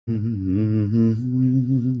Welcome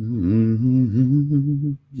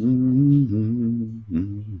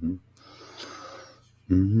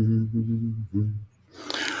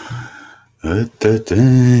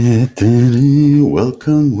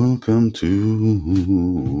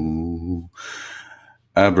to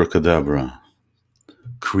Abracadabra.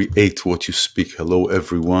 Create what you speak. Hello,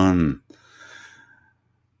 everyone.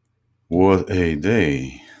 What a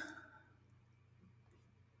day.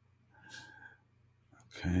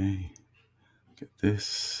 Okay, get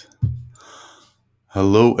this.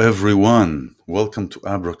 Hello, everyone. Welcome to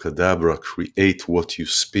Abracadabra. Create what you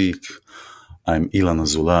speak. I'm iLan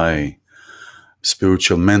Azoulai,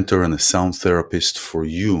 spiritual mentor and a sound therapist for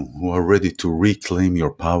you who are ready to reclaim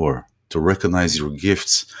your power, to recognize your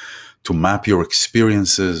gifts, to map your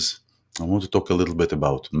experiences. I want to talk a little bit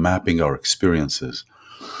about mapping our experiences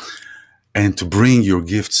and to bring your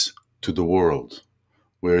gifts to the world.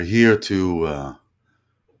 We're here to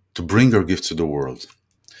bring our gifts to the world,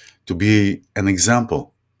 to be an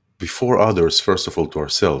example before others, first of all, to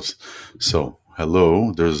ourselves. So,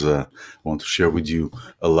 hello, I want to share with you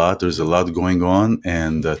a lot. There's a lot going on.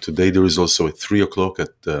 And today there is also at 3 o'clock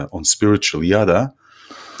on Spiritual Yada.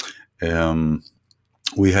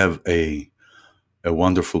 We have a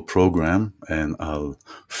wonderful program, and I'll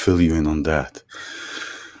fill you in on that.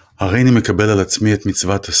 הריני מקבל על עצמי את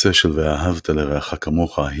מצוות עשה של ואהבת לרעך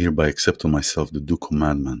כמוך. I hereby accept on myself the due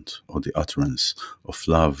commandment or the utterance of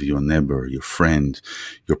love your neighbor, your friend,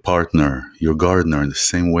 your partner, your gardener in the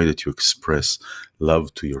same way that you express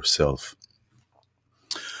love to yourself.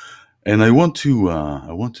 And I want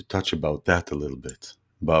to touch about that a little bit,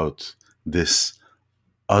 about this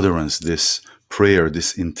utterance, this prayer,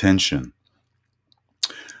 this intention.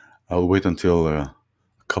 I'll wait until a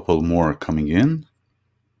couple more are coming in.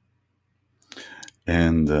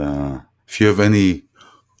 And if you have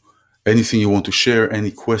anything you want to share,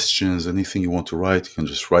 any questions, anything you want to write, you can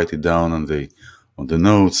just write it down on the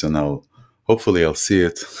notes, and hopefully I'll see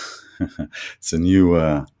it. It's a new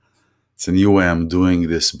way I'm doing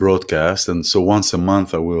this broadcast, and so once a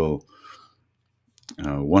month I will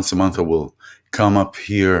come up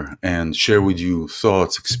here and share with you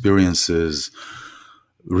thoughts, experiences,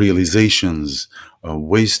 realizations,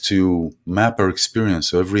 ways to map our experience.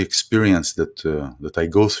 So every experience that I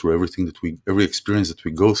go through, every experience that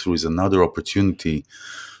we go through is another opportunity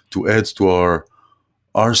to add to our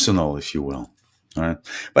arsenal, if you will. All right,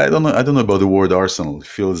 but I don't know about the word arsenal. It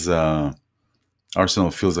feels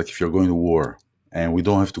arsenal feels like if you're going to war, and we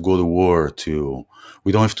don't have to go to war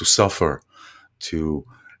we don't have to suffer to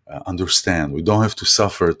understand. We don't have to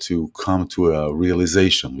suffer to come to a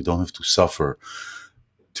realization. We don't have to suffer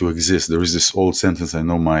to exist. There is this old sentence. I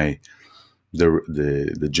know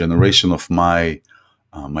the generation of my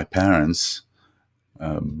parents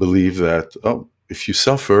believe that if you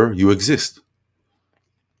suffer, you exist,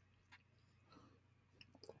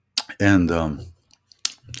 and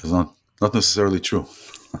it's not necessarily true.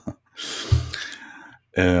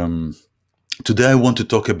 Today, I want to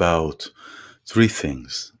talk about 3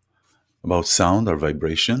 things: about sound, our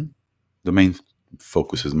vibration. The main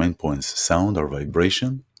points: sound, our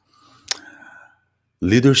vibration,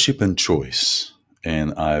 leadership, and choice.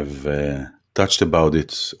 And I've touched about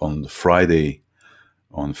it on Friday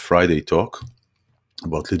talk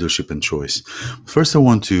about leadership and choice. First, I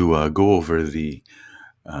want to go over the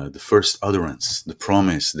first utterance, the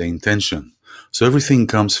promise, the intention. So everything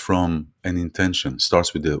comes from an intention.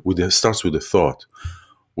 Starts with a thought.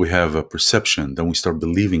 We have a perception, then we start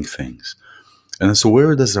believing things. And so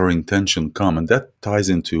where does our intention come? And that ties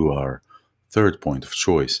into our third point of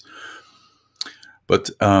choice. But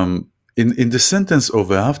in the sentence of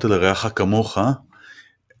ואהבת לרעך כמוך,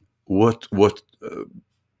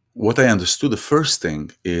 what I understood, the first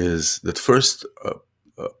thing is that first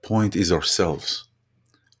point is ourselves.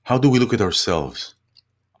 How do we look at ourselves?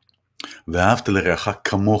 ואהבת לרעך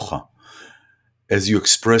כמוך, as you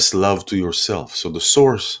express love to yourself. So the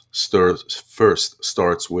source first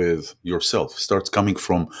starts with yourself, starts coming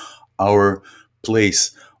from our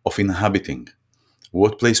place of inhabiting.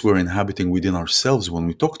 What place we're inhabiting within ourselves when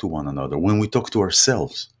we talk to one another, when we talk to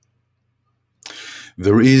ourselves.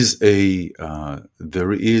 There is a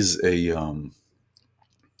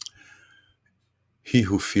he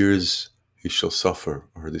who fears, he shall suffer,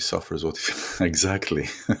 or he suffers what he exactly.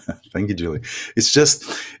 Thank you, Julie. It's just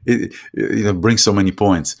it brings so many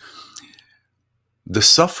points. The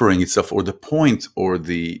suffering itself, or the point, or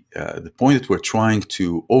the point that we're trying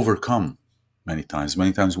to overcome. Many times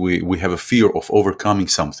we have a fear of overcoming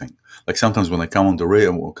something. Like sometimes when I come on the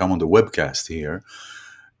radio or come on the webcast here,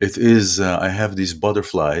 it is I have these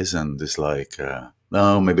butterflies and this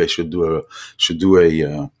No, maybe I should do a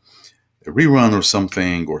rerun or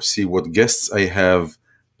something, or see what guests I have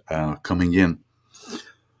coming in.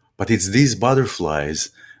 But it's these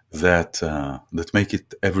butterflies that make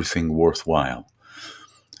it everything worthwhile.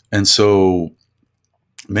 And so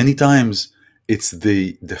many times it's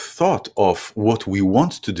the thought of what we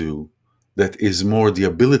want to do that is more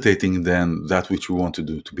debilitating than that which we want to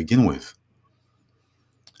do to begin with.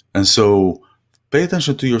 And so pay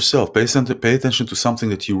attention to yourself. Pay attention to something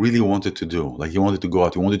that you really wanted to do. Like you wanted to go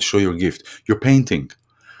out, you wanted to show your gift. You're painting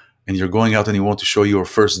and you're going out and you want to show your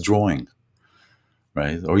first drawing,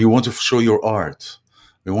 right? Or you want to show your art.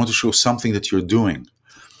 You want to show something that you're doing.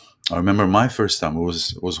 I remember my first time, it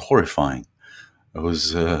was horrifying. It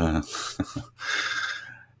was,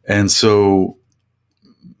 and so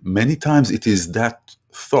many times it is that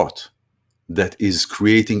thought that is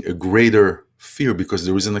creating a greater fear because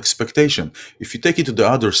there is an expectation. If you take it to the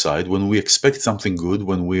other side, when we expect something good,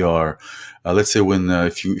 when we are, let's say, when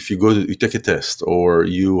if you go to, you take a test, or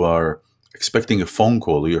you are expecting a phone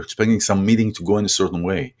call, or you're expecting some meeting to go in a certain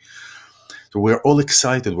way. So we're all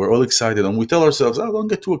excited. We're all excited, and we tell ourselves, "Oh, don't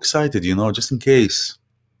get too excited, just in case.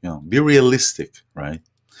 Be realistic, right?"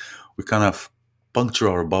 We kind of puncture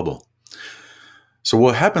our bubble. So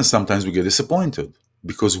what happens sometimes, we get disappointed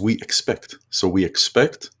because we expect. So we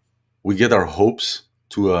expect, we get our hopes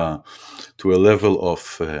to a level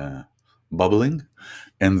of bubbling,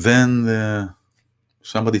 and then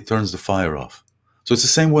somebody turns the fire off. So it's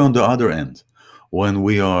the same way on the other end. When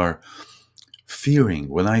we are fearing,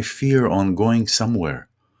 when I fear on going somewhere,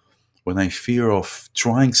 when I fear of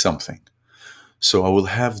trying something, so I will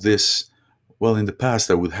have this, well, in the past,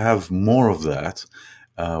 I would have more of that,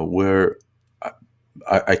 where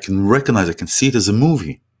I can recognize, I can see it as a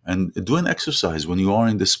movie, and do an exercise when you are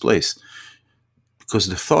in this place, because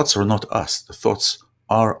the thoughts are not us. The thoughts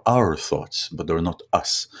are our thoughts, but they're not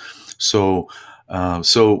us. So,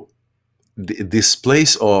 this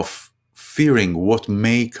place of fearing what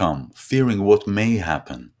may come, fearing what may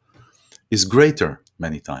happen, is greater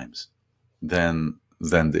many times than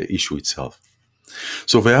the issue itself.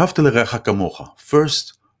 So, ve'ahavta l'reacha kamocha.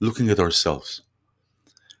 First, looking at ourselves.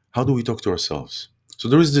 How do we talk to ourselves? So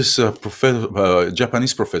there is this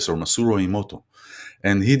Japanese professor, Masuro Imoto,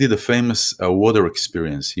 and he did a famous water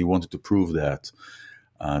experience. He wanted to prove that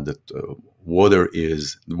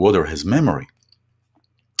water has memory.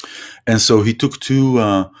 And so he took two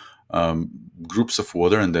groups of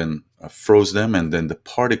water and then froze them, and then the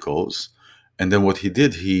particles. And then what he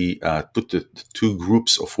did, he put the two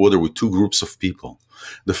groups of water with two groups of people.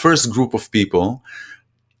 The first group of people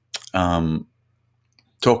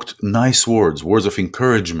talked nice words of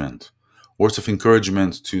encouragement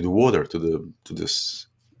to the water, to this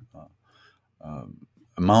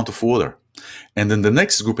amount of water. And then the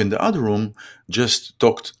next group in the other room just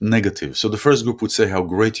talked negative. So the first group would say how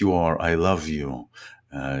great you are, I love you,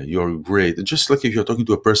 you're great, just like if you're talking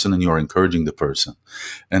to a person and you're encouraging the person.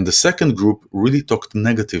 And the second group really talked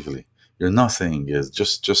negatively. You're nothing, is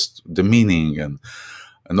just demeaning and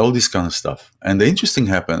all this kind of stuff. And the interesting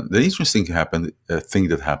thing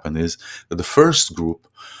that happened is that the first group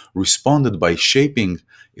responded by shaping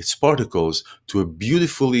its particles to a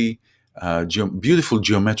beautiful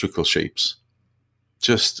geometrical shapes.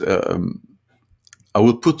 Just I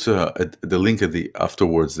will put the link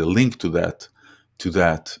afterwards, the link to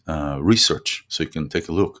that research, so you can take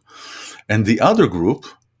a look. And the other group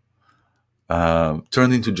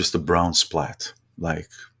turned into just a brown splat, like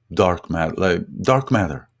dark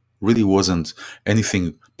matter. Really wasn't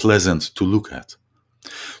anything pleasant to look at.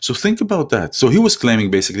 So think about that. So he was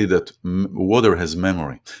claiming basically that water has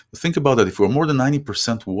memory. Think about that. If we're more than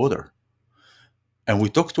 90% water, and we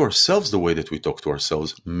talk to ourselves the way that we talk to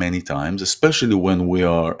ourselves many times, especially when we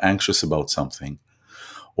are anxious about something,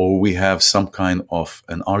 or we have some kind of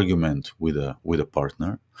an argument with a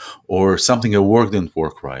partner, or something at work didn't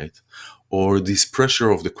work right, or this pressure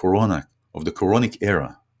of the coronic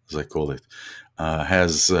era, as I call it,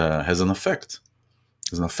 has an effect.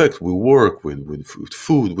 There's an effect. We work with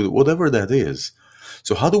food, with whatever that is.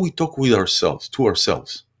 So how do we talk with ourselves, to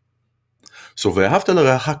ourselves? So ve'ahavta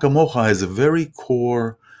l'reacha kamocha has a very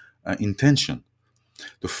core intention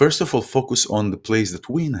to first of all focus on the place that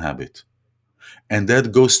we inhabit. And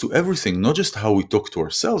that goes to everything, not just how we talk to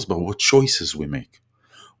ourselves, but what choices we make.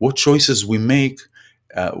 What choices we make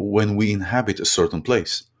when we inhabit a certain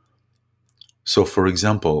place. So for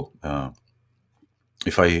example,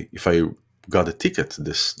 if I got a ticket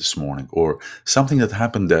this morning, or something that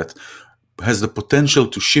happened that has the potential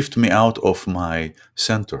to shift me out of my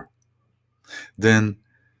center, then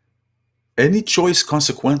any choice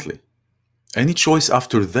consequently, any choice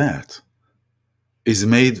after that is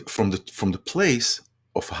made from the place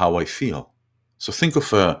of how I feel. So think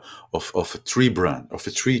of a tree branch, of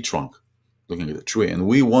a tree trunk, looking at the tree, and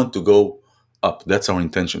we want to go up. That's our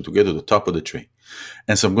intention, to get to the top of the tree.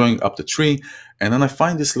 And so I'm going up the tree, and then I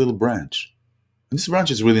find this little branch. And this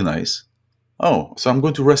branch is really nice. Oh, so I'm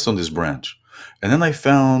going to rest on this branch. And then I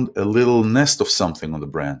found a little nest of something on the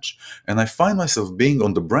branch. And I find myself being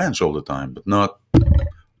on the branch all the time, but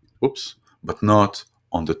not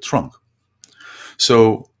on the trunk.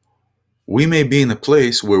 So we may be in a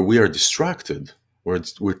place where we are distracted, where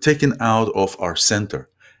we're taken out of our center.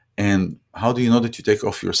 And how do you know that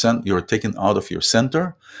you're taken out of your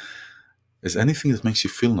center? Is anything that makes you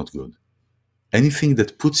feel not good. Anything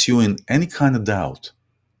that puts you in any kind of doubt,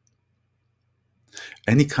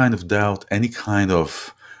 any kind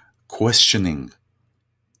of questioning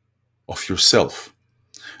of yourself.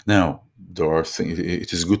 Now, there are things,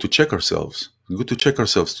 it is good to check ourselves. Good to check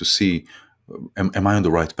ourselves to see, am I on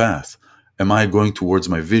the right path? Am I going towards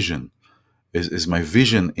my vision? Is my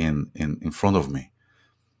vision in front of me?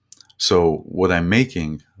 So what I'm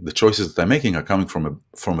making, the choices that I'm making are coming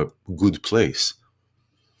from a good place.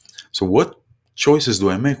 So what choices do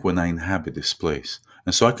I make when I inhabit this place?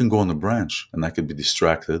 And so I can go on a branch and I can be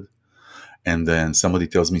distracted. And then somebody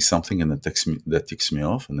tells me something and that ticks me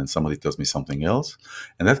off. And then somebody tells me something else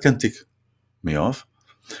and that can tick me off.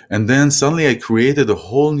 And then suddenly I created a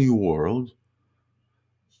whole new world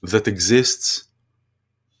that exists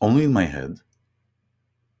only in my head,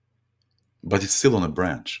 but it's still on a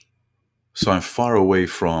branch. So I'm far away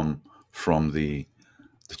from the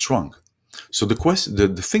trunk. So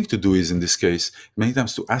the thing to do is, in this case, many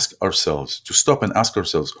times to ask ourselves, to stop and ask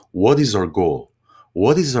ourselves, what is our goal?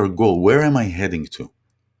 What is our goal? Where am I heading to?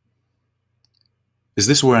 Is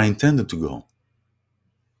this where I intended to go?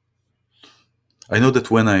 I know that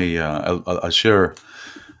when I'll share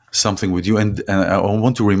something with you, and I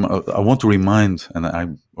want to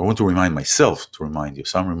remind myself to remind you.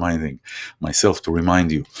 So I'm reminding myself to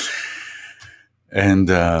remind you. And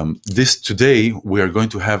this today we are going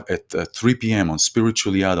to have at 3 p.m. on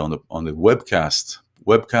Spiritual Yada on the webcast /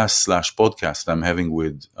 podcast I'm having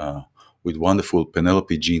with wonderful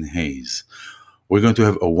Penelope Jean Hayes. We're going to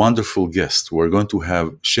have a wonderful guest. We're going to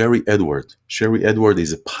have Sherry Edward. Sherry Edward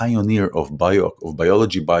is a pioneer of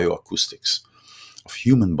biology bioacoustics, of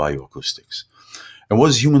human bioacoustics. And what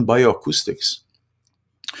is human bioacoustics?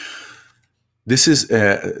 This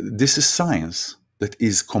is science that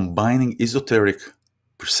is combining esoteric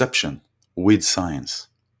perception with science.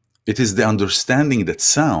 It is the understanding that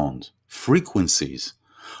sound, frequencies,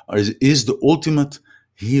 is the ultimate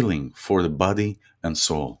healing for the body and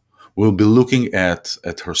soul. We'll be looking at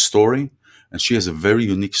her story, and she has a very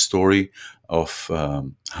unique story of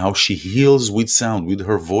how she heals with sound, with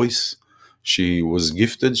her voice. She was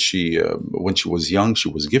gifted. When she was young, she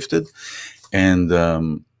was gifted,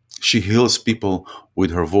 and she heals people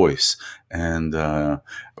with her voice and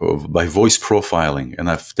by voice profiling. And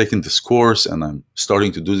I've taken this course and I'm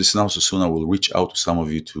starting to do this now. So soon I will reach out to some of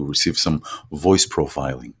you to receive some voice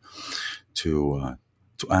profiling to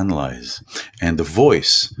analyze. And the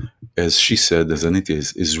voice, as she said, as Anita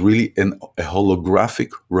is really a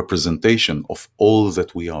holographic representation of all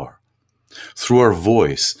that we are. Through our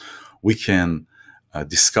voice, we can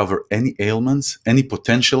discover any ailments, any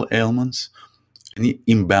potential ailments, any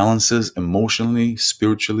imbalances emotionally,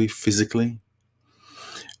 spiritually, physically,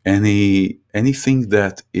 anything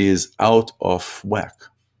that is out of whack.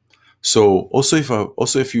 So also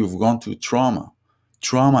if you've gone through trauma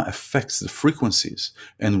affects the frequencies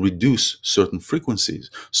and reduce certain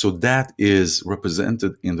frequencies. So that is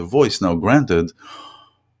represented in the voice. Now, granted,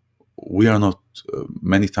 we are not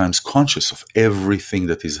many times conscious of everything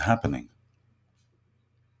that is happening.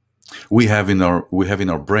 We have in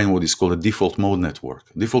our brain what is called a default mode network.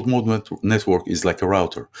 Default mode network is like a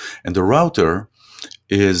router, and the router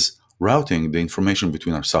is routing the information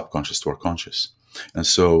between our subconscious to our conscious. And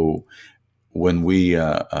so when we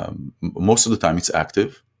most of the time it's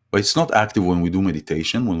active, but it's not active when we do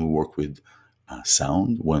meditation, when we work with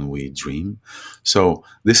sound, when we dream. So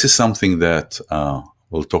this is something that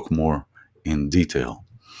we'll talk more in detail.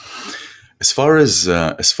 As far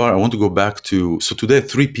I want to go back to, so today at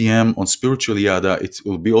 3 p.m. on Spiritual Yada, it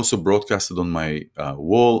will be also broadcasted on my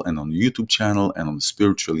wall and on the YouTube channel and on the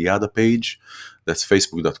Spiritual Yada page. That's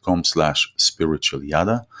facebook.com/Spiritual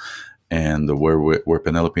Yada, and where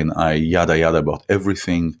Penelope and I yada about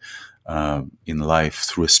everything in life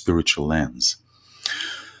through a spiritual lens.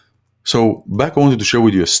 So back, I wanted to share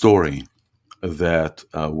with you a story that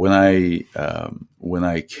when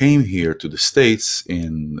I came here to the States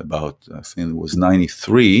in about, I think it was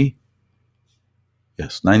 93,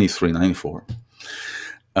 94.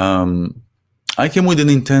 Um, I came with an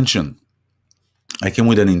intention. I came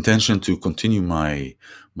with an intention to continue my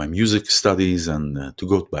music studies and to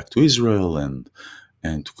go back to Israel and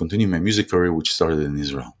to continue my music career, which started in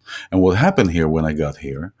Israel. And what happened here when I got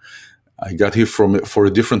here for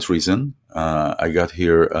a different reason. I got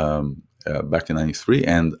here back in '93,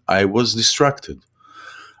 and I was distracted.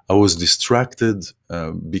 I was distracted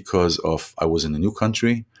because of I was in a new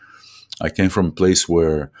country. I came from a place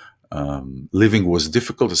where living was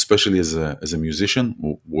difficult, especially as a musician.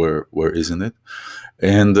 Where isn't it?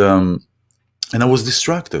 And I was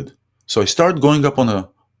distracted. So I started going up on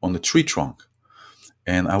a tree trunk,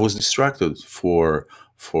 and I was distracted for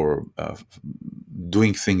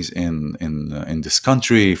doing things in this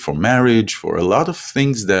country, for marriage, for a lot of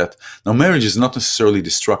things that now marriage is not necessarily a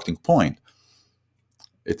distracting point.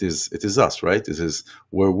 It is us, right? It is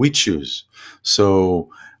where we choose.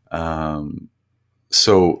 Um,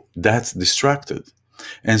 so that's distracted,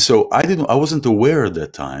 and so I wasn't aware at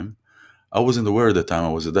that time. I wasn't aware at that time.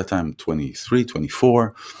 I was at that time 23,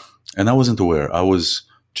 24, and I wasn't aware. I was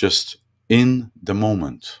just in the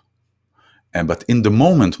moment. And but in the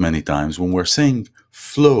moment, many times when we're saying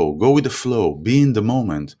flow, go with the flow, be in the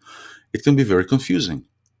moment, it can be very confusing.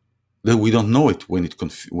 That we don't know it when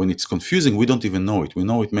it's confusing. We don't even know it. We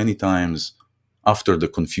know it many times after the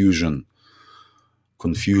confusion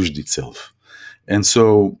confused itself. And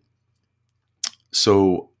so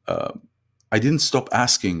I didn't stop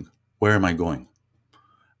asking, where am I going?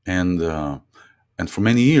 And for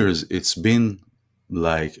many years, it's been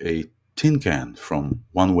like a tin can from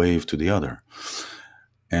one wave to the other.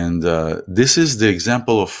 And this is the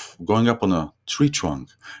example of going up on a tree trunk,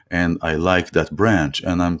 and I like that branch,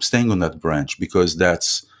 and I'm staying on that branch because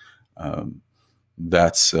um,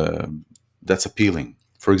 that's uh, that's appealing.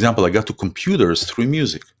 For example, I got to computers through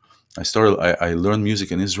music. I learned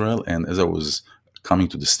music in Israel, and as I was coming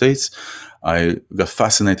to the States, I got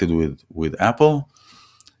fascinated with Apple,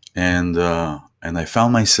 and I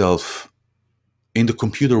found myself in the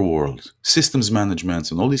computer world, systems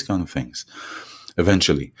management, and all these kind of things.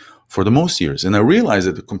 Eventually, for the most years, and I realized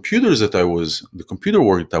that the computer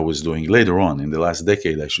work that I was doing later on in the last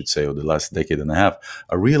decade, I should say, or the last decade and a half,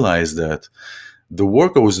 I realized that the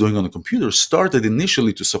work I was doing on the computer started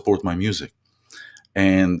initially to support my music,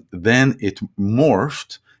 and then it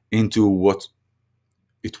morphed into what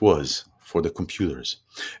it was for the computers.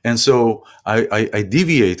 And so I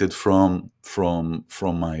deviated from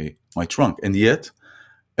my trunk, and yet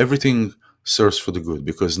everything serves for the good,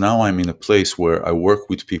 because now I'm in a place where I work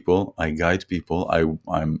with people, I guide people,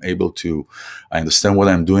 I'm able to, I understand what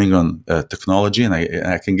I'm doing on technology, and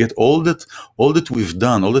I can get all that we've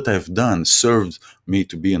done, all that I've done served me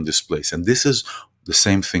to be in this place. And this is the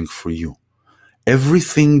same thing for you.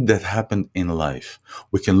 Everything that happened in life,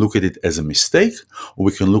 we can look at it as a mistake, or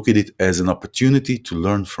we can look at it as an opportunity to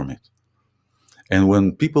learn from it. And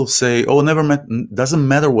when people say, "Oh, doesn't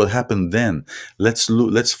matter what happened then.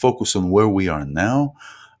 Let's focus on where we are now,"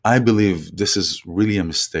 I believe this is really a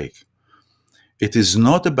mistake. It is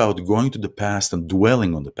not about going to the past and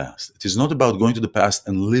dwelling on the past. It is not about going to the past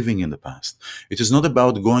and living in the past. It is not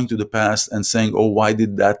about going to the past and saying, "Oh, why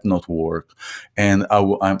did that not work?" And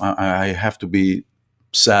I have to be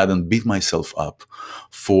sad and beat myself up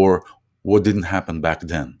for what didn't happen back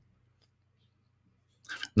then.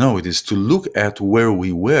 No, it is to look at where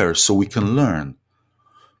we were so we can learn.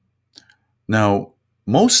 Now,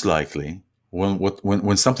 most likely,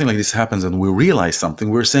 when something like this happens and we realize something,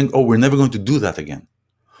 we're saying, "Oh, we're never going to do that again."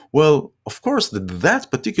 Well, of course,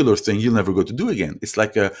 that particular thing you'll never go to do again. It's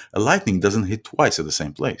like a lightning doesn't hit twice at the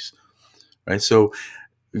same place, right? So,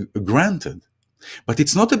 granted, but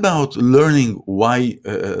it's not about learning why,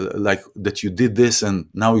 like that you did this and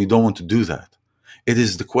now you don't want to do that. It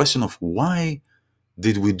is the question of why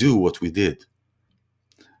did we do what we did?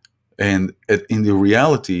 And in the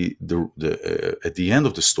reality, at the end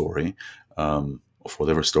of the story, of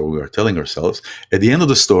whatever story we are telling ourselves, at the end of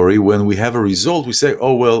the story, when we have a result, we say,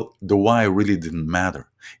 "Oh, well, the why really didn't matter.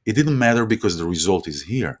 It didn't matter because the result is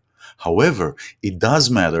here." However, it does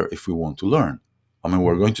matter if we want to learn. I mean,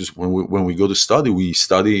 we're going to when we go to study, we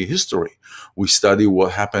study history. We study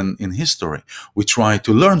what happened in history. We try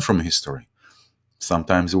to learn from history.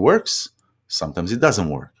 Sometimes it works, sometimes it doesn't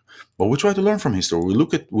work. But we try to learn from history. We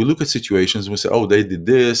look at situations and we say, "Oh, they did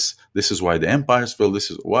this. This is why the empires fell. This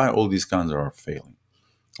is why all these kinds are failing.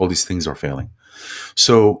 All these things are failing."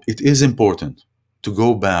 So it is important to go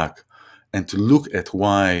back and to look at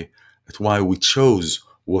why we chose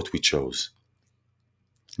what we chose.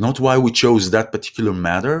 Not why we chose that particular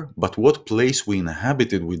matter, but what place we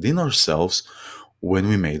inhabited within ourselves when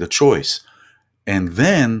we made a choice. And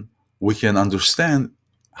then we can understand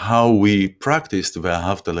how we practiced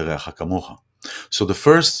Ve'ahavta l'reacha kamocha. So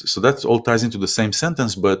that all ties into the same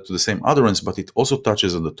sentence, but to the same utterance, but it also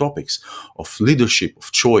touches on the topics of leadership,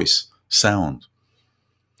 of choice, sound.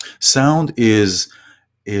 Sound is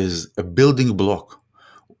a building block.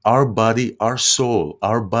 Our body, our soul,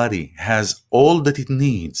 our body has all that it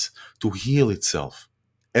needs to heal itself.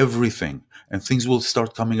 Everything. And things will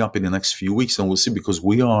start coming up in the next few weeks, and we'll see, because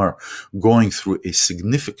we are going through a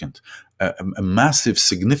significant, a massive,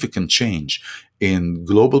 significant change in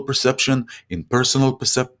global perception, in personal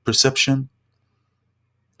perception,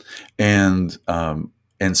 and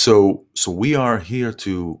so we are here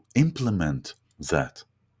to implement that.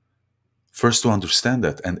 First, to understand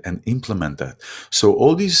that and implement that. So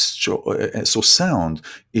all these, so sound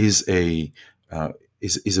is a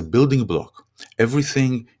building block.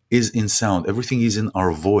 Everything is in sound. Everything is in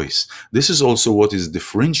our voice. This is also what is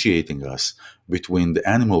differentiating us between the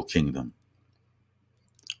animal kingdom.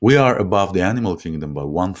 We are above the animal kingdom by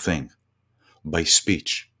one thing: by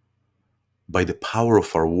speech, by the power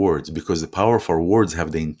of our words, because the power of our words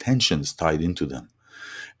have the intentions tied into them.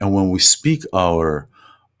 And when we speak our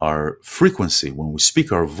frequency, when we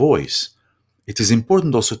speak our voice, it is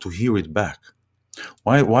important also to hear it back.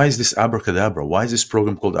 Why is this Abracadabra? Why is this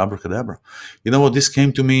program called Abracadabra? You know what? This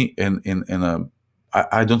came to me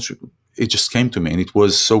it just came to me, and it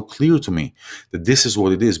was so clear to me that this is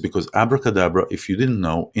what it is, because Abracadabra, if you didn't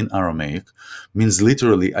know, in Aramaic, means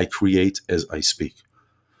literally I create as I speak.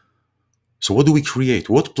 So what do we create?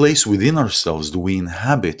 What place within ourselves do we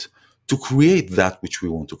inhabit to create that which we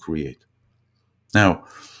want to create? Now,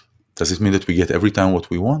 does it mean that we get every time what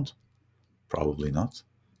we want? Probably not.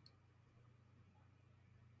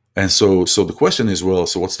 And so the question is, well,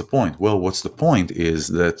 so what's the point? Well, what's the point is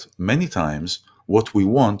that many times what we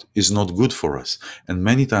want is not good for us. And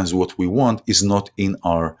many times what we want is not in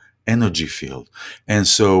our energy field. And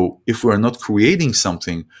so if we're not creating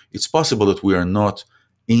something, it's possible that we are not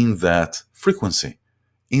in that frequency.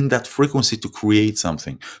 In that frequency to create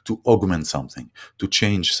something, to augment something, to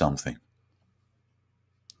change something.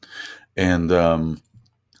 And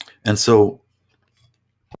so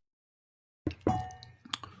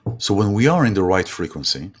when we are in the right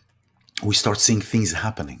frequency, we start seeing things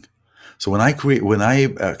happening. So when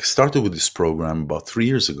I started with this program about 3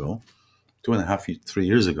 years ago, 2.5, 3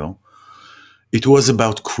 years ago, it was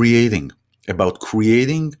about creating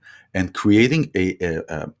and creating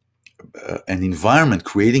an environment,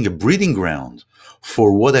 creating a breeding ground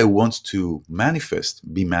for what I want to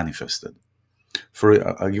manifest, be manifested.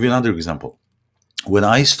 I'll give you another example. When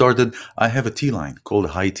I started, I have a tea line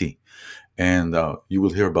called High Tea, and you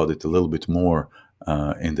will hear about it a little bit more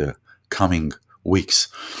in the coming weeks.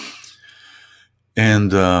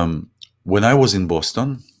 And when I was in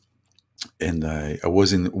Boston, and I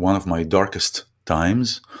was in one of my darkest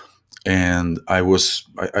times, and I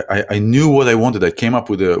knew what I wanted. I came up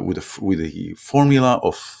with a formula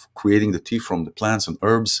of creating the tea from the plants and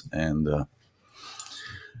herbs, and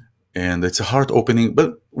it's a heart opening.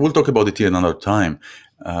 But we'll talk about the tea another time.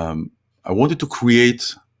 I wanted to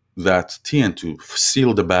create that tea and to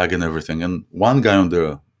seal the bag and everything. And one guy on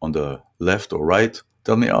the left or right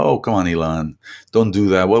told me, "Oh, come on, iLan, don't do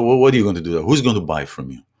that. What are you going to do that? Who's going to buy from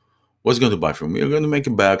you? What's going to buy from you? You're going to make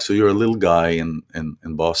a bag, so you're a little guy in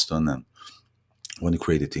Boston, and when you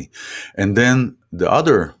create a tea." And then the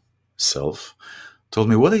other self told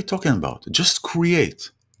me, "What are you talking about? Just create.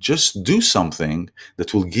 Just do something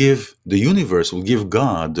that will give the universe, will give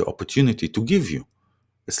God the opportunity to give you."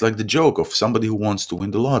 It's like the joke of somebody who wants to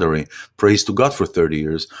win the lottery, prays to God for 30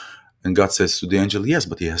 years, and God says to the angel, "Yes,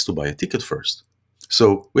 but he has to buy a ticket first."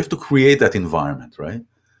 So we have to create that environment, right?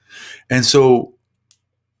 And so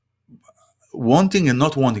wanting and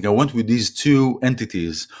not wanting, I went with these two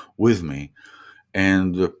entities with me,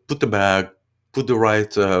 and put the bag, put the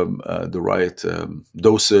right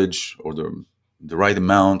dosage, or the right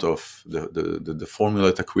amount of the formula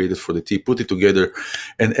that I created for the tea, put it together.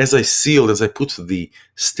 And as I put the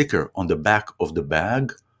sticker on the back of the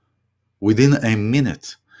bag, within a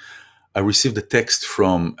minute, I received a text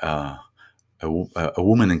from a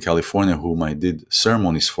woman in California whom I did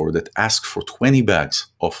ceremonies for, that asked for 20 bags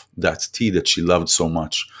of that tea that she loved so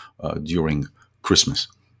much during Christmas.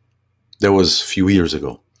 That was a few years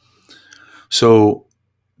ago. So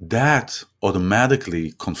that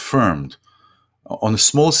automatically confirmed, on a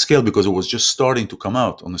small scale, because it was just starting to come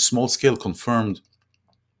out, on a small scale confirmed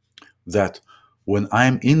that when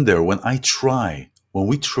I'm in there, when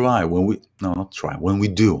we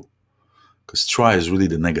do, because try is really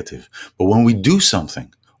the negative, but when we do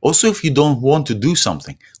something, also if you don't want to do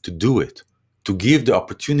something, to do it, to give the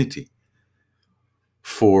opportunity,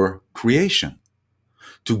 for creation,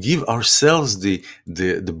 to give ourselves the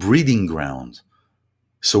breeding ground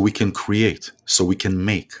so we can create, so we can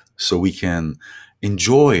make, so we can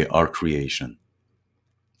enjoy our creation.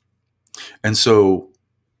 And so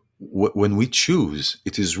when we choose,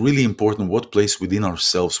 it is really important what place within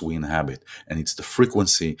ourselves we inhabit, and it's the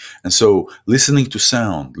frequency. And so listening to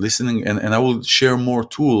sound, listening, and I will share more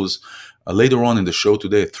tools later on in the show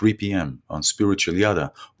today at 3 p.m. on Spiritual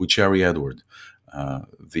Yada with Cherry Edward,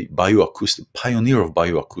 the bioacoustic pioneer of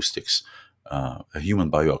bioacoustics, a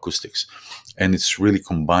human bioacoustics. And it's really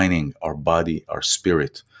combining our body, our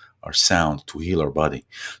spirit, our sound to heal our body.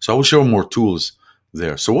 So I will share more tools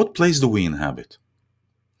there. So what place do we inhabit?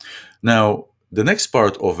 Now, the next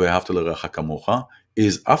part of Ve'ahavta l'reacha kamocha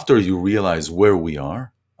is after you realize where we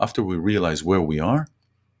are, after we realize where we are,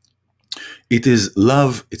 it is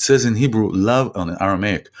love. It says in Hebrew, love, on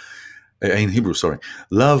Aramaic, in Hebrew, sorry,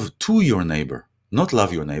 love to your neighbor. Not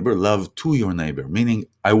love your neighbor, love to your neighbor. Meaning,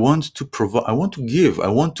 I want to provide, I want to give, I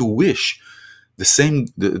want to wish the same,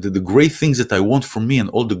 the great things that I want for me and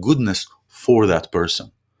all the goodness for that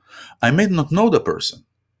person. I may not know the person,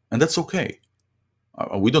 and that's okay.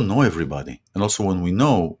 We don't know everybody. And also when we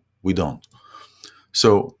know, we don't.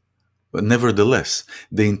 So, but nevertheless,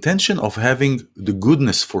 the intention of having the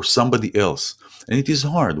goodness for somebody else, and it is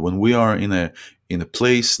hard when we are in a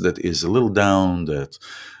place that is a little down, that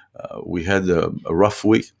we had a rough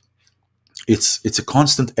week. It's a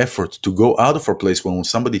constant effort to go out of our place when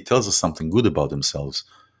somebody tells us something good about themselves,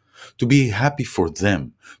 to be happy for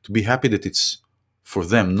them, to be happy that it's for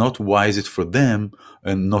them, not why is it for them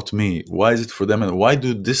and not me? Why is it for them and why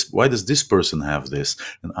does this person have this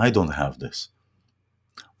and I don't have this?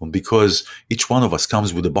 Well, because each one of us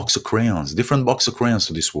comes with a box of crayons, different box of crayons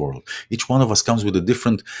to this world. Each one of us comes with a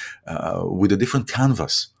different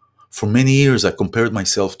canvas. For many years, I compared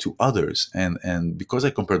myself to others, and because I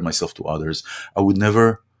compared myself to others, I would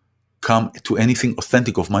never come to anything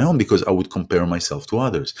authentic of my own because I would compare myself to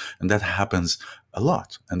others, and that happens a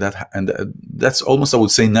lot, and that's almost, I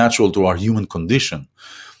would say, natural to our human condition.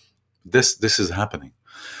 This is happening.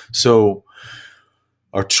 So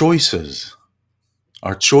our choices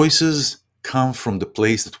come from the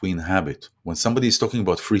place that we inhabit. When somebody is talking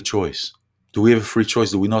about free choice, do we have a free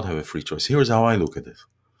choice? Do we not have a free choice? Here's how I look at it.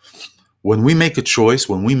 When we make a choice,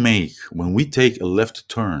 when we take a left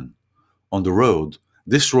turn on the road,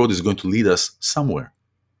 this road is going to lead us somewhere.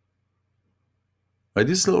 Right?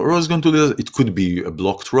 This road is going to lead us. It could be a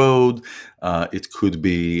blocked road. It could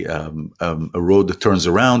be a road that turns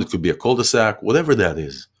around. It could be a cul-de-sac, whatever that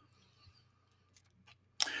is.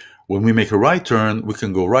 When we make a right turn, we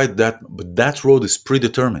can go right, but that road is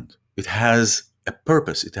predetermined. It has a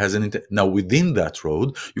purpose. It has an intent. Now, within that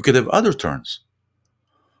road, you could have other turns.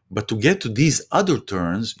 But to get to these other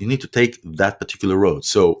turns, you need to take that particular road.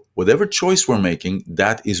 So whatever choice we're making,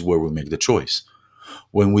 that is where we make the choice.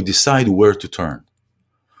 When we decide where to turn,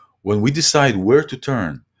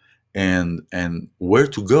 and where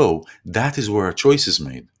to go, that is where our choice is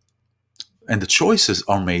made. And the choices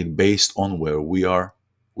are made based on where we are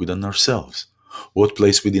within ourselves, what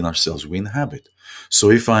place within ourselves we inhabit. So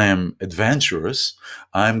if I am adventurous,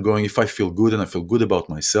 if I feel good and I feel good about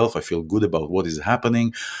myself, I feel good about what is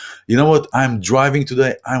happening. You know what? I'm driving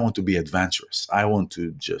today. I want to be adventurous. I want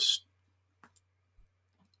to just,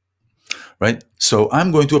 right? So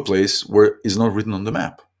I'm going to a place where it's not written on the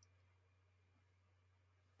map.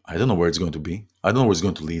 I don't know where it's going to be. I don't know where it's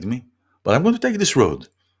going to lead me, but I'm going to take this road.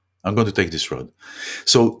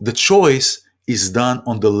 So the choice is done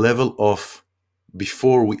on the level of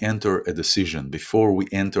before we enter a decision, before we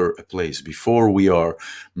enter a place, before we are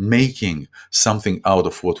making something out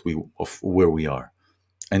of where we are.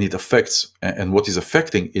 And it affects, and what is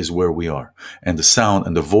affecting is where we are. And the sound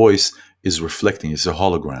and the voice is reflecting. It's a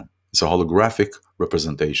hologram. It's a holographic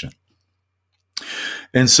representation.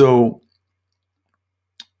 And so,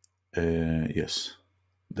 yes,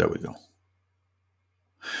 there we go.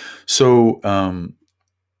 So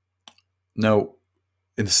now,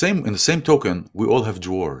 in the same token, we all have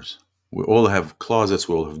drawers. We all have closets.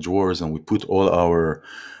 We all have drawers, and we put all our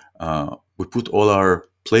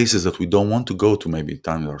places that we don't want to go to, maybe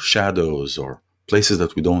times our shadows or places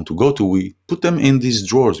that we don't want to go to. We put them in these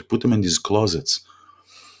drawers. We put them in these closets,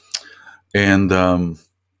 and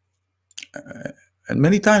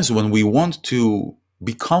many times when we want to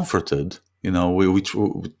be comforted,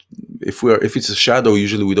 if it's a shadow,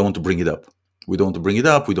 usually we don't want to bring it up. We don't want to bring it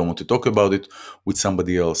up. We don't want to talk about it with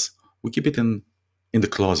somebody else. We keep it in the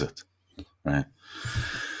closet, right?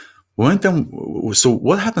 So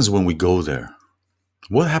what happens when we go there?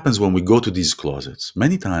 What happens when we go to these closets?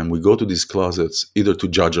 Many times we go to these closets either to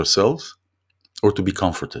judge ourselves, or to be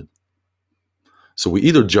comforted. So we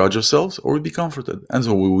either judge ourselves or we be comforted. And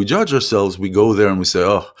so when we judge ourselves, we go there and we say,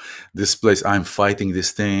 oh, this place, I'm fighting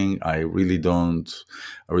this thing. I really don't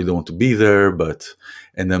want to be there.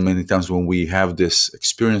 And then many times when we have this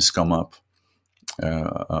experience come up,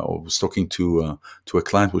 I was talking to a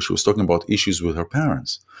client where she was talking about issues with her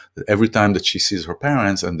parents. That every time that she sees her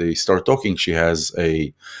parents and they start talking, she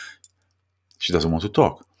doesn't want to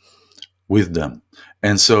talk with them.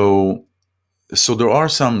 And so there are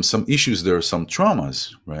some issues there, some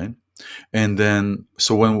traumas, right? And then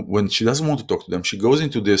so when she doesn't want to talk to them, she goes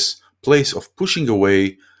into this place of pushing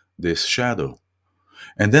away this shadow.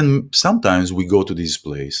 And then sometimes we go to these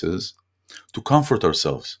places to comfort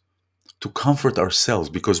ourselves,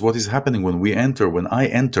 because what is happening when I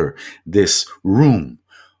enter this room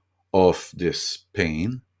of this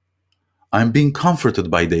pain, I'm being comforted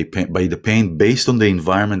by the pain based on the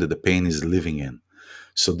environment that the pain is living in.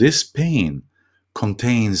 So this pain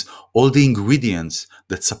contains all the ingredients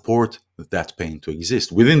that support that pain to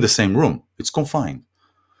exist within the same room. It's confined.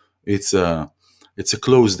 It's a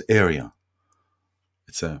closed area.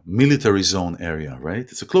 It's a military zone area, right?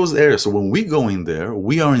 It's a closed area. So when we go in there,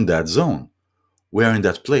 we are in that zone. We are in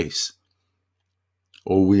that place.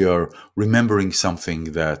 Or we are remembering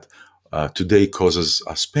something that today causes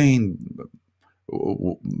us pain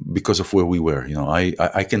because of where we were.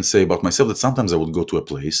 I can say about myself that sometimes I would go to a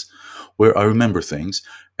place where I remember things,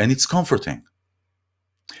 and it's comforting.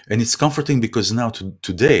 And it's comforting because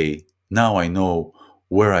today I know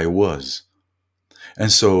where I was.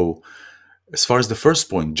 And so, as far as the first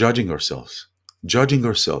point, judging ourselves, we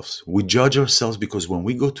judge ourselves because when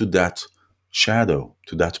we go to that shadow,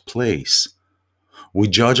 to that place, we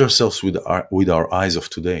judge ourselves with our eyes of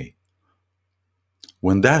today.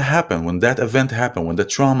 When that happened, when that event happened, when that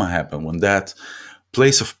trauma happened, when that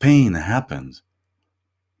place of pain happened,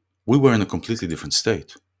 we were in a completely different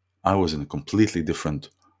state. I was in a completely different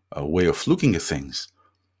way of looking at things.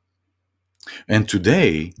 And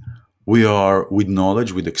today, we are with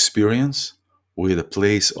knowledge, with experience, with a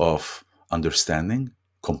place of understanding,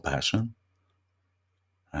 compassion,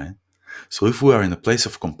 right? So if we are in a place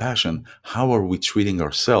of compassion, how are we treating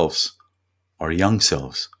ourselves, our young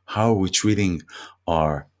selves? How are we treating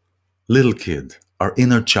our little kid, our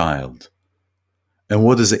inner child? And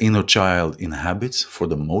what does the inner child inhabits for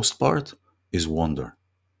the most part is wonder.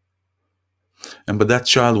 But that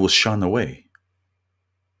child was shunned away.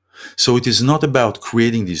 So it is not about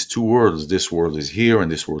creating these two worlds. This world is here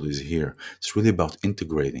and this world is here. It's really about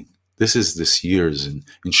integrating. This is this years in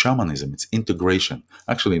shamanism. It's integration,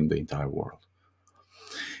 actually in the entire world.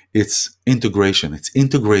 It's integration. It's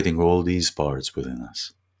integrating all these parts within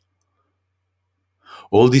us.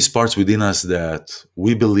 All these parts within us that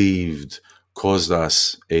we believed caused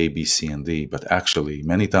us A, B, C, and D. But actually,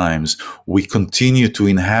 many times we continue to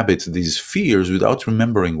inhabit these fears without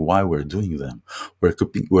remembering why we're doing them.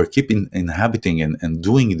 We're keeping inhabiting and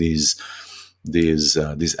doing these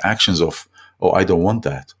actions of, oh, I don't want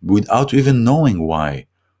that, without even knowing why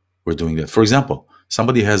we're doing that. For example,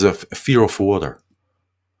 somebody has a fear of water.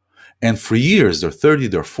 And for years, they're 30,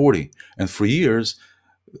 they're 40, and for years,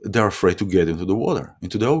 they're afraid to get into the water,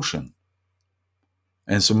 into the ocean.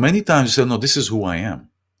 And so many times you say, no, this is who I am.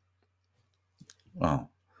 Well,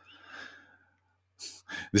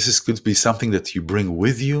 could be something that you bring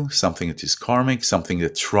with you, something that is karmic,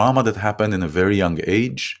 trauma that happened in a very young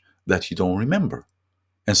age that you don't remember.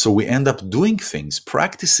 And so we end up doing things,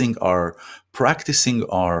 practicing our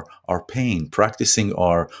pain, practicing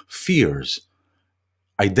our fears,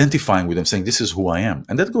 identifying with them, saying, this is who I am.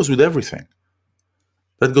 And that goes with everything.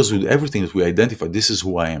 That goes with everything that we identify. This is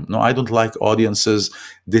who I am. No, I don't like audiences.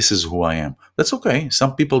 This is who I am. That's okay.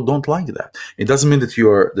 Some people don't like that. It doesn't mean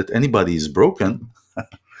that anybody is broken,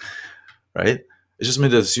 right? It just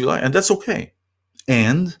means that you like, and that's okay.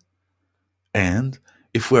 And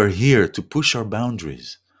if we're here to push our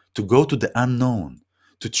boundaries, to go to the unknown,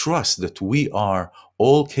 to trust that we are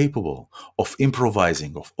all capable of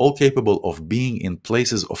improvising, all capable of being in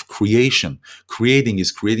places of creation. Creating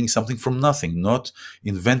is creating something from nothing, not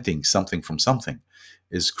inventing something from something,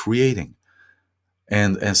 is creating.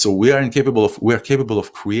 And so we are capable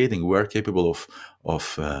of creating, we are capable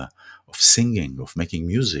of singing, of making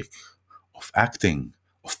music, of acting,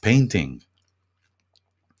 of painting.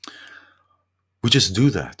 We just do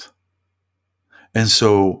that. And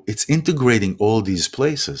so it's integrating all these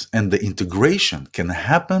places. And the integration can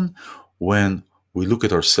happen when we look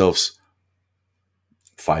at ourselves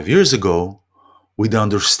 5 years ago with the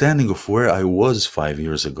understanding of where I was 5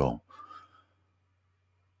 years ago.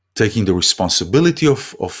 Taking the responsibility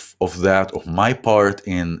of that, of my part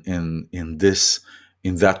in this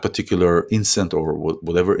in that particular instant or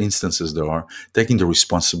whatever instances there are, taking the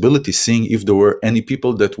responsibility, seeing if there were any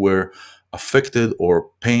people that were affected or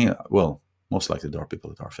paying. Well, most likely there are people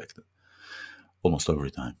that are affected almost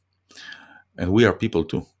every time. And we are people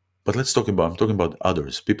too. But I'm talking about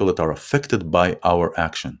others, people that are affected by our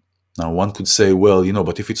action. Now, one could say, well,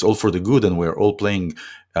 but if it's all for the good and we're all playing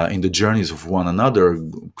in the journeys of one another,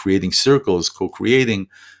 creating circles, co-creating,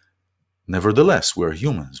 nevertheless, we're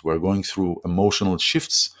humans. We're going through emotional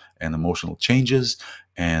shifts and emotional changes,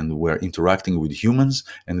 and we're interacting with humans,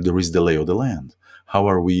 and there is the lay of the land. How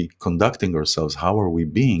are we conducting ourselves? How are we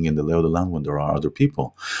being in the lay of the land when there are other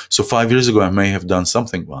people? So 5 years ago, I may have done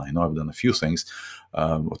something. Well, I know I've done a few things.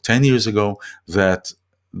 10 years ago that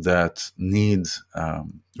need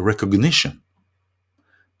recognition.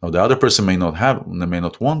 Now, the other person may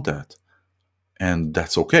not want that, and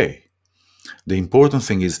that's okay. The important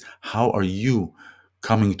thing is, how are you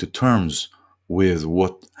coming to terms with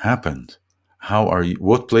what happened?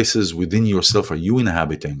 What places within yourself are you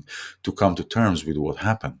inhabiting to come to terms with what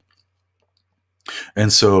happened?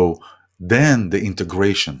 And so then the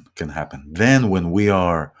integration can happen. Then when we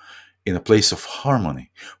are in a place of harmony,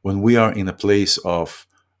 when we are in a place of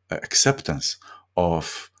acceptance,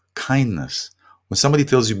 of kindness, when somebody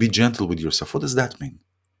tells you be gentle with yourself, what does that mean?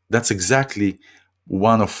 That's exactly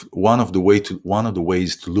one of the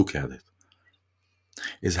ways to look at it.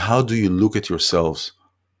 Is how do you look at yourselves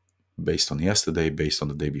based on yesterday, based on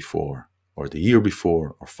the day before, or the year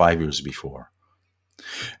before, or 5 years before?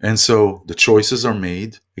 And so the choices are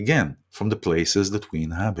made again from the places that we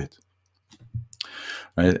inhabit.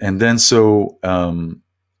 Right? And then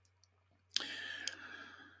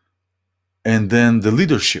and then the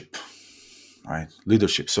leadership, right?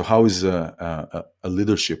 Leadership. So how is a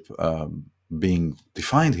leadership being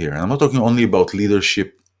defined here? And I'm not talking only about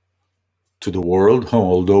leadership to the world,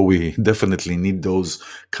 although we definitely need those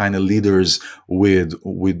kind of leaders with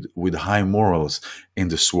high morals in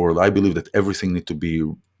this world. I believe that everything needs to be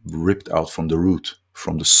ripped out from the root,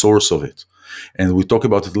 from the source of it. And we talk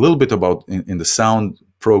about it a little bit about in the sound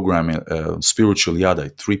program, Spiritual Yada,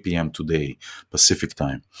 at 3 p.m. today, Pacific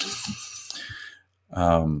time.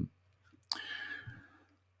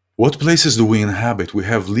 What places do we inhabit? We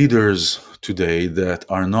have leaders today that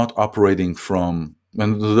are not operating from,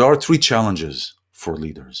 and there are 3 challenges for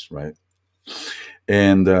leaders, right?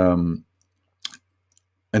 And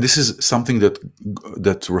this is something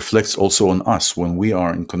that reflects also on us when we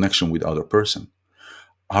are in connection with other person.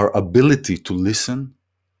 Our ability to listen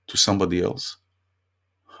to somebody else,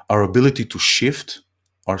 our ability to shift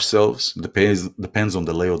ourselves depends on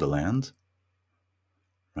the lay of the land,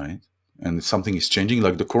 right? And if something is changing,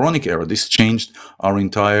 like the Quranic era, this changed our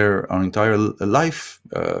entire life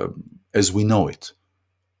as we know it,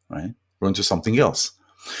 right? We're into something else.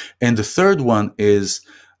 And the third one is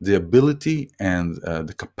the ability and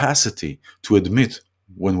the capacity to admit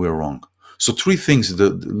when we're wrong. So 3 things,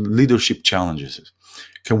 the leadership challenges.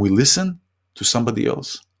 Can we listen to somebody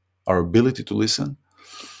else? Our ability to listen,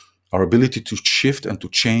 our ability to shift and to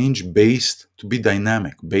change to be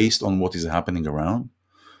dynamic based on what is happening around.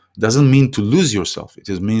 Doesn't mean to lose yourself. It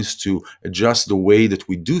means to adjust the way that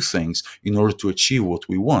we do things in order to achieve what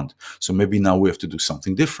we want. So maybe now we have to do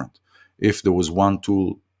something different. If there was one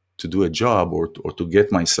tool to do a job or to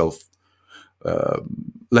get myself,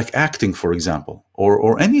 like acting, for example,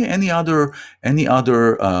 or any other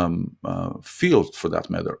field for that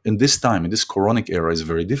matter, in this time, in this Quranic era, is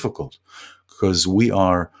very difficult because we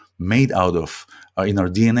are made out of, in our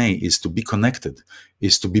DNA, is to be connected,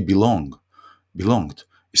 is to be belonged,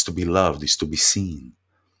 is to be loved, is to be seen.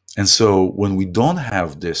 And so when we don't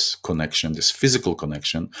have this connection, this physical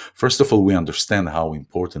connection, first of all, we understand how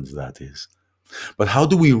important that is. But how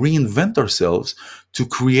do we reinvent ourselves to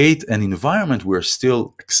create an environment where we're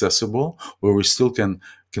still accessible, where we still can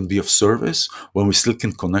be of service, when we still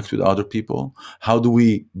can connect with other people? How do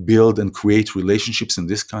we build and create relationships in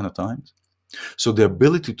this kind of times? So the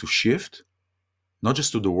ability to shift, not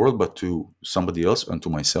just to the world, but to somebody else and to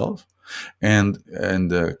myself. And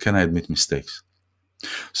can I admit mistakes?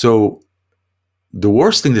 So the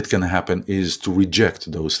worst thing that can happen is to reject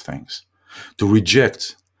those things, to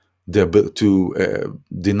reject to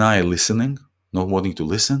deny listening, not wanting to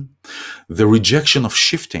listen, the rejection of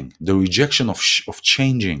shifting, the rejection of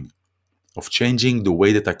changing the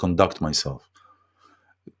way that I conduct myself,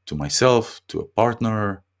 to a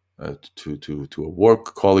partner, to a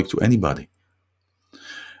work colleague, to anybody.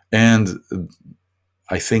 And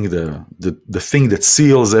I think the thing that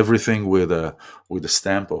seals everything with a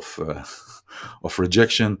stamp of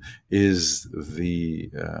rejection is the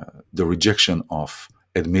rejection of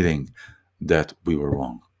admitting that we were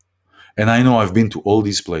wrong. And I know I've been to all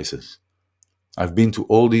these places. I've been to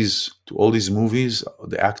all these movies.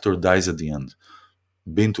 The actor dies at the end.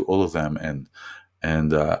 Been to all of them, and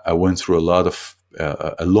I went through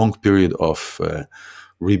a long period of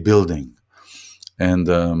rebuilding, and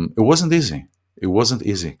it wasn't easy. It wasn't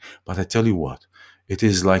easy, but I tell you what, it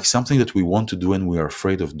is like something that we want to do and we are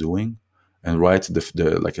afraid of doing. And right,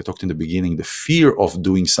 like I talked in the beginning, the fear of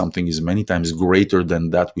doing something is many times greater than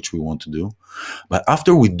that which we want to do. But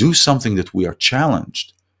after we do something that we are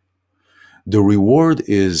challenged, the reward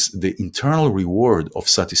is the internal reward of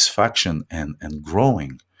satisfaction and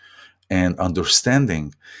growing and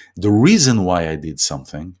understanding the reason why I did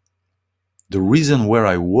something, the reason where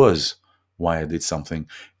I was, why I did something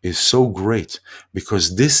is so great,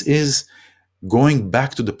 because this is going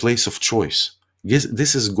back to the place of choice.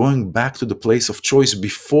 This is going back to the place of choice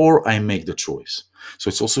before I make the choice. So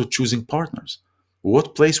it's also choosing partners.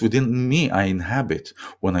 What place within me I inhabit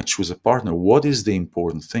when I choose a partner? What is the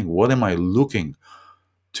important thing? What am I looking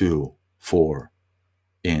for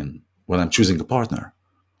in when I'm choosing a partner,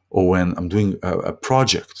 or when I'm doing a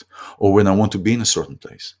project, or when I want to be in a certain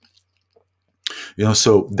place?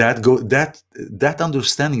 So that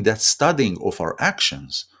understanding, that studying of our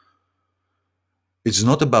actions, it's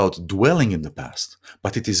not about dwelling in the past,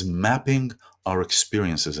 but it is mapping our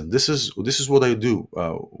experiences. And this is what I do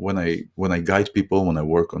when I guide people, when I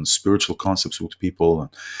work on spiritual concepts with people,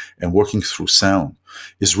 and working through sound,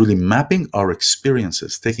 is really mapping our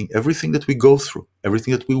experiences, taking everything that we go through,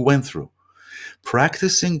 everything that we went through,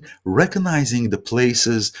 practicing recognizing the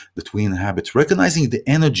places that we inhabit, recognizing the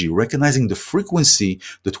energy, recognizing the frequency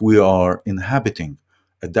that we are inhabiting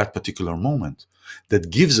at that particular moment,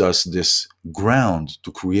 that gives us this ground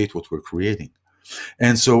to create what we're creating.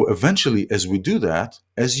 And so eventually, as you do that,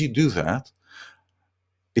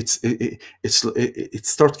 it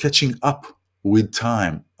starts catching up with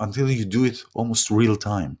time, until you do it almost real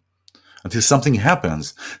time, until something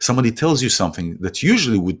happens, somebody tells you something that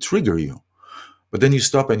usually would trigger you. But then you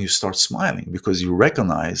stop and you start smiling, because you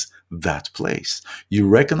recognize that place. You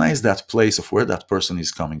recognize that place of where that person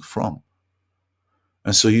is coming from.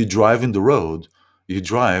 And so you drive in the road,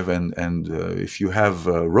 and if you have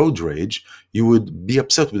road rage, you would be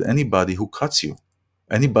upset with anybody who cuts you,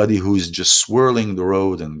 anybody who is just swirling the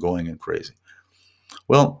road and going and crazy.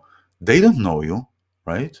 Well, they don't know you,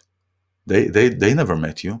 right? They never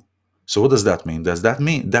met you. So what does that mean?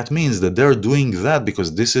 That means that they're doing that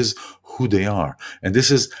because this is who they are, and this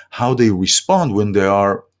is how they respond when they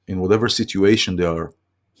are in whatever situation they are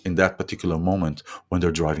in that particular moment when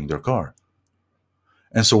they're driving their car.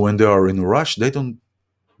 And so when they are in a rush, they don't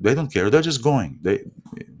care. They're just going.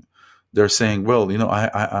 They're saying, well,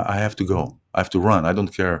 I have to go. I have to run. I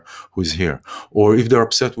don't care who is here. Or if they're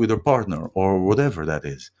upset with their partner or whatever that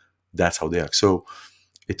is, that's how they act. So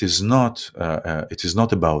it is not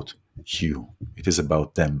about you. It is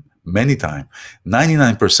about them. Many times,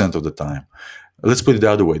 99% of the time. Let's put it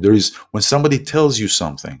the other way. There is, when somebody tells you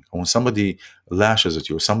something, or when somebody lashes at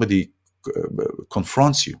you, or somebody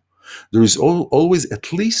confronts you, there is always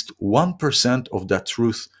at least 1% of that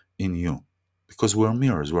truth in you, because we're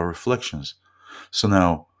mirrors, we're reflections. So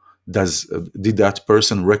now, did that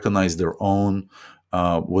person recognize their own,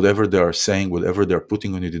 whatever they are saying, whatever they're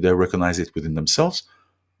putting on you, did they recognize it within themselves?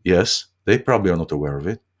 Yes, they probably are not aware of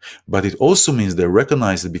it, but it also means they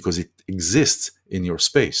recognize it because it exists in your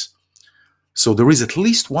space. So there is at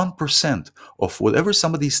least 1% of whatever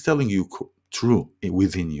somebody is telling you true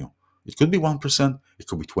within you. It could be 1%, it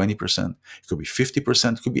could be 20%, it could be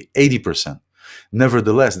 50%, it could be 80%.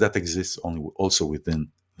 Nevertheless, that exists also within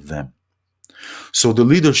them. So the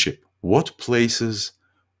leadership, what places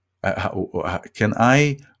am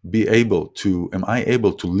I able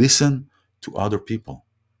to listen to other people?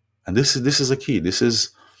 And this is a key. This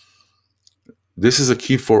is a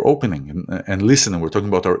key for opening and listening. We're talking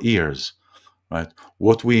about our ears, right?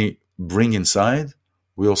 What we bring inside,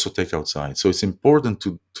 we also take outside. So it's important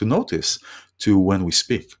to notice when we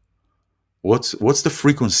speak. What's the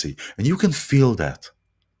frequency? And you can feel that.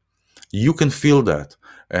 You can feel that.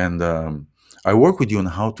 And I work with you on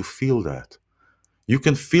how to feel that. You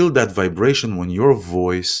can feel that vibration when your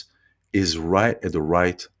voice is right at the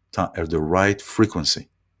right time, at the right frequency.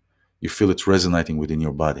 You feel it resonating within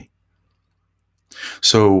your body.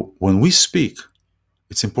 So when we speak,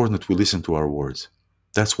 it's important that we listen to our words.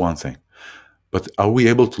 That's one thing. But are we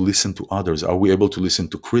able to listen to others? Are we able to listen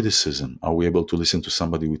to criticism? Are we able to listen to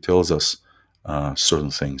somebody who tells us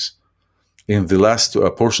certain things? In the last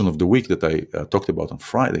portion of the week that I talked about on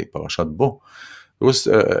Friday, Parashat Bo, there was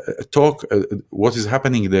a talk. What is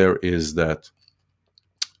happening there is that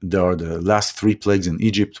there are the last 3 plagues in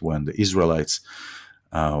Egypt when the Israelites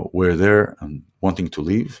were there and wanting to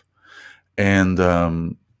leave. And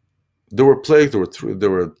there were plagues. There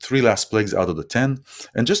were three last plagues out of the 10.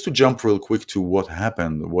 And just to jump real quick to what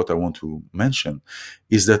happened, what I want to mention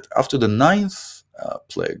is that after the ninth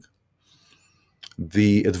plague,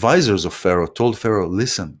 the advisors of Pharaoh told Pharaoh,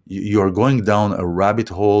 listen, you are going down a rabbit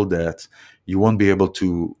hole that you won't be able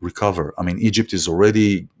to recover. I mean, Egypt is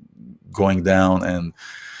already going down, and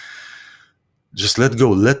just let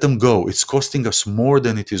go, let them go. It's costing us more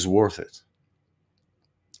than it is worth it.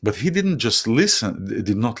 But he didn't just listen,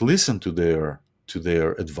 did not listen to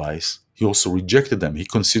their advice. He also rejected them. He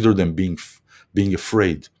considered them being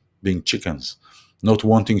afraid, being chickens, not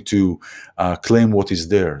wanting to claim what is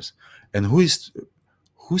theirs. And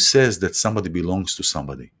who says that somebody belongs to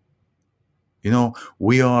somebody? You know,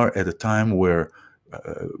 we are at a time where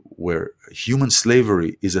human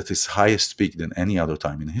slavery is at its highest peak than any other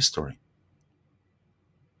time in history.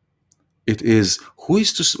 It is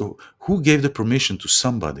who gave the permission to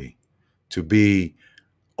somebody to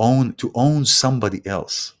own somebody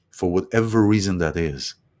else for whatever reason that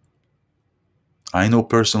is. I know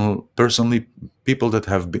personally people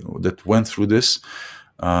that went through this,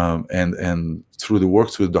 and through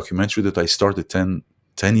the documentary that I started 10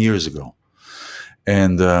 years ago,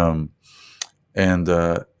 and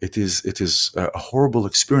it is a horrible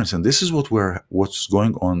experience. And this is what's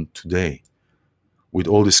going on today with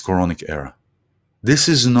all this Quranic era. This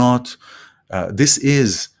is not. This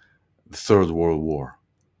is the Third World War.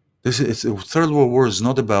 The Third World War is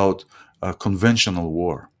not about conventional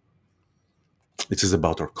war. It is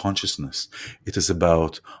about our consciousness. It is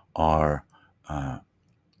about our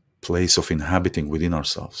place of inhabiting within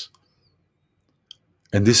ourselves.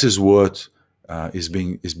 And this is what is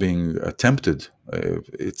being attempted.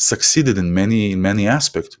 It succeeded in many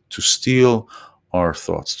aspects to steal our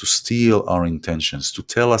thoughts, to steal our intentions, to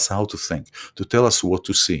tell us how to think, to tell us what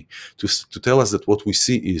to see, to tell us that what we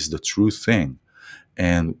see is the true thing,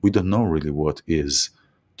 and we don't know really what is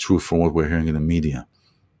true from what we're hearing in the media.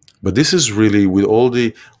 But this is really, with all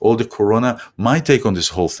the corona, my take on this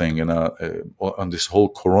whole thing, and on this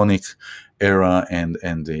whole Quranic era, and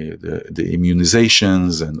the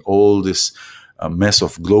immunizations and all this mess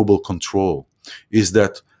of global control, is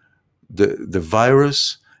that the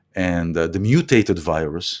virus and the mutated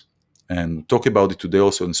virus, and we'll talk about it today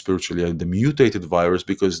also in spiritually, the mutated virus,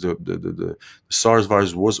 because the SARS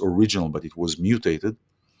virus was original, but it was mutated.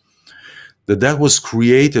 That was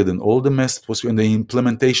created, and all the mess that was in the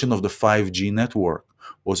implementation of the 5G network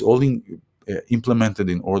was all implemented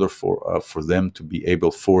in order for them to be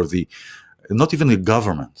able, for the, not even the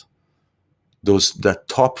government, that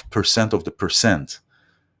top percent of the percent,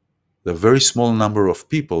 the very small number of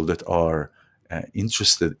people that are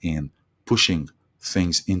interested in pushing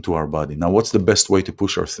things into our body. Now, what's the best way to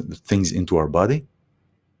push things into our body?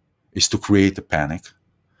 Is to create a panic,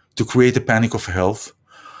 of health.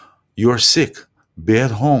 You are sick, be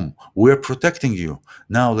at home, we're protecting you.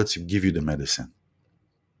 Now let's give you the medicine.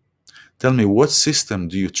 Tell me, what system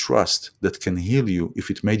do you trust that can heal you if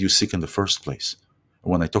it made you sick in the first place?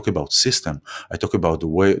 When I talk about system, I talk about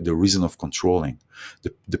the reason of controlling,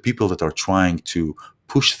 the people that are trying to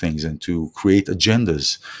push things and to create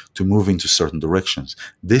agendas to move into certain directions.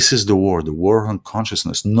 This is the war on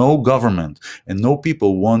consciousness. No government and no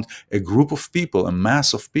people want a group of people, a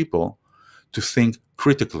mass of people, to think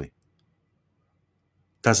critically.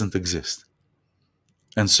 Doesn't exist.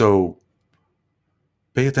 And so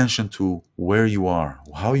pay attention to where you are,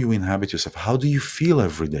 how you inhabit yourself. How do you feel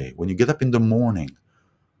every day? When you get up in the morning,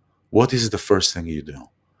 what is the first thing you do?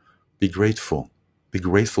 Be grateful. Be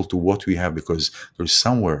grateful to what we have, because there's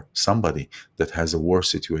somebody that has a worse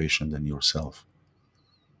situation than yourself.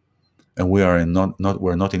 And we're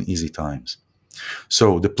not in easy times.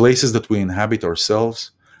 So the places that we inhabit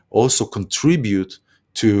ourselves also contribute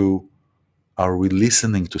to, are we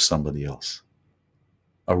listening to somebody else?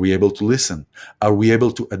 Are we able to listen? Are we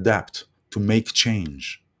able to adapt, to make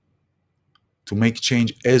change? To make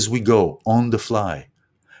change as we go, on the fly.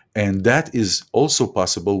 And that is also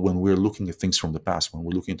possible when we're looking at things from the past, when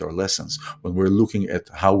we're looking at our lessons, when we're looking at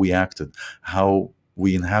how we acted, how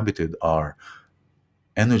we inhabited our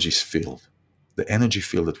energy field, the energy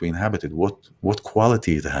field that we inhabited, what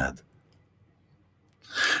quality it had.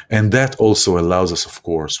 And that also allows us, of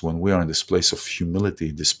course, when we are in this place of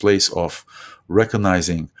humility, this place of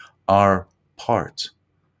recognizing our part,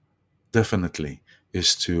 definitely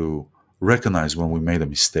is to recognize when we made a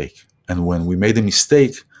mistake. And when we made a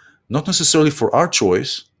mistake, not necessarily for our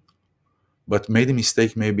choice, but made a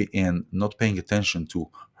mistake maybe in not paying attention to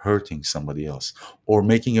hurting somebody else, or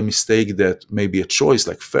making a mistake that may be a choice,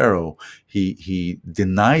 like Pharaoh, he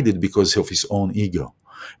denied it because of his own ego.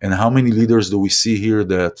 And how many leaders do we see here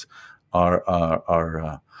that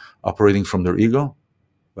are operating from their ego?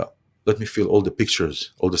 Well, let me fill all the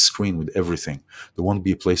pictures, all the screen with everything. There won't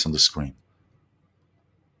be a place on the screen.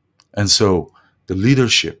 And so the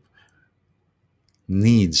leadership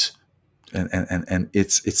needs, and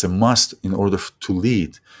it's a must in order to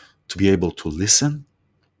lead, to be able to listen,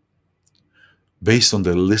 based on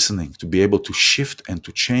the listening, to be able to shift and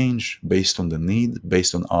to change based on the need,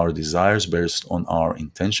 based on our desires, based on our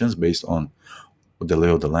intentions, based on the lay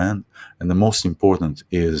of the land. And the most important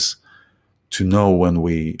is to know when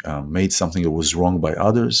we made something that was wrong by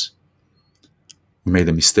others, we made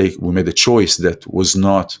a mistake, we made a choice that was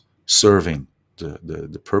not serving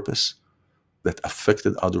the purpose, that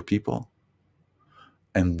affected other people.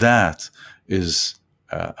 And that is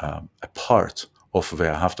a part of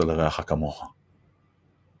Ve'ahavta l'reacha kamocha.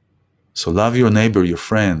 So love your neighbor, your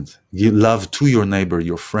friend. Give love to your neighbor,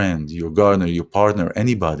 your friend, your gardener, your partner,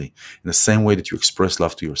 anybody, in the same way that you express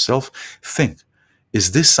love to yourself. Think,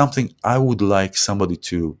 is this something I would like somebody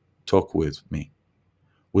to talk with me?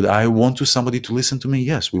 Would I want somebody to listen to me?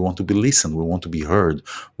 Yes, we want to be listened. We want to be heard.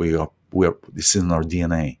 This is in our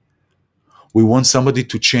DNA. We want somebody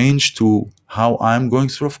to change to how I'm going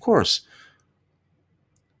through, of course.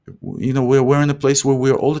 You know, we're in a place where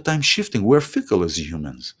we're all the time shifting. We're fickle as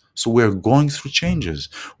humans. So we're going through changes.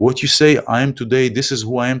 What you say, I am today, this is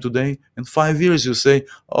who I am today. In 5 years, you say,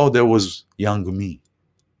 oh, there was young me.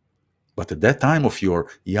 But at that time of your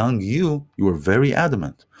young you were very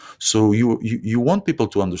adamant. So you want people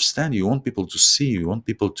to understand you, want people to see you, want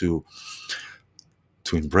people to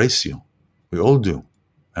embrace you. We all do.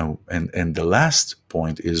 And the last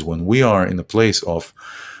point is when we are in a place of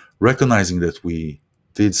recognizing that we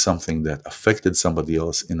did something that affected somebody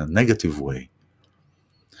else in a negative way,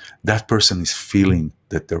 that person is feeling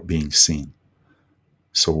that they're being seen.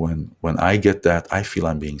 So when I get that, I feel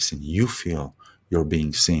I'm being seen. You feel you're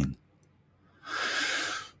being seen.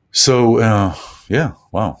 So, yeah,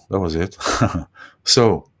 wow, that was it.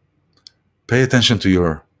 So, pay attention to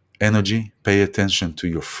your energy, pay attention to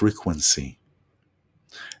your frequency,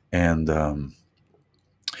 and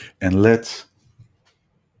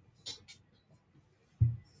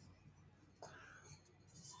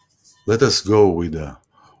let us go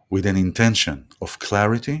with an intention of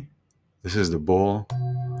clarity. This is the ball,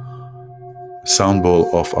 sound ball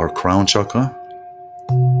of our crown chakra.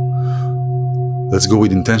 Let's go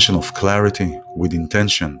with intention of clarity, with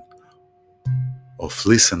intention of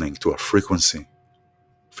listening to our frequency,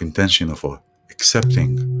 with intention of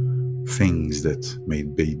accepting things that may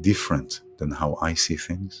be different than how I see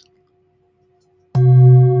things.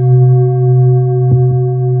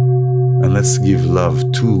 And let's give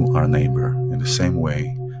love to our neighbor in the same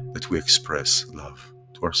way that we express love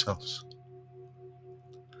to ourselves.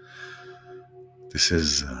 This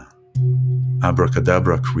is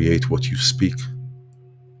Abracadabra, create what you speak.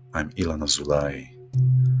 I'm iLan Azoulai.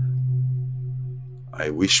 I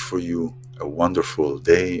wish for you a wonderful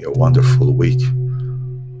day, a wonderful week,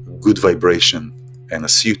 good vibration, and I'll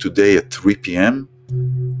see you today at 3 p.m.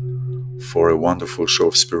 for a wonderful show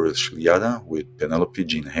of Spiritual Yada with Penelope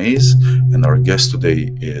Jean Hayes. And our guest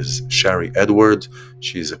today is Shari Edward.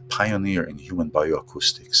 She is a pioneer in human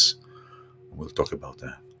bioacoustics. We'll talk about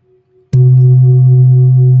that.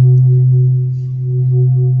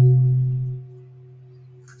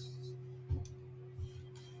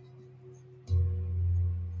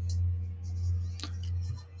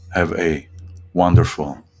 Have a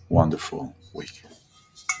wonderful, wonderful week.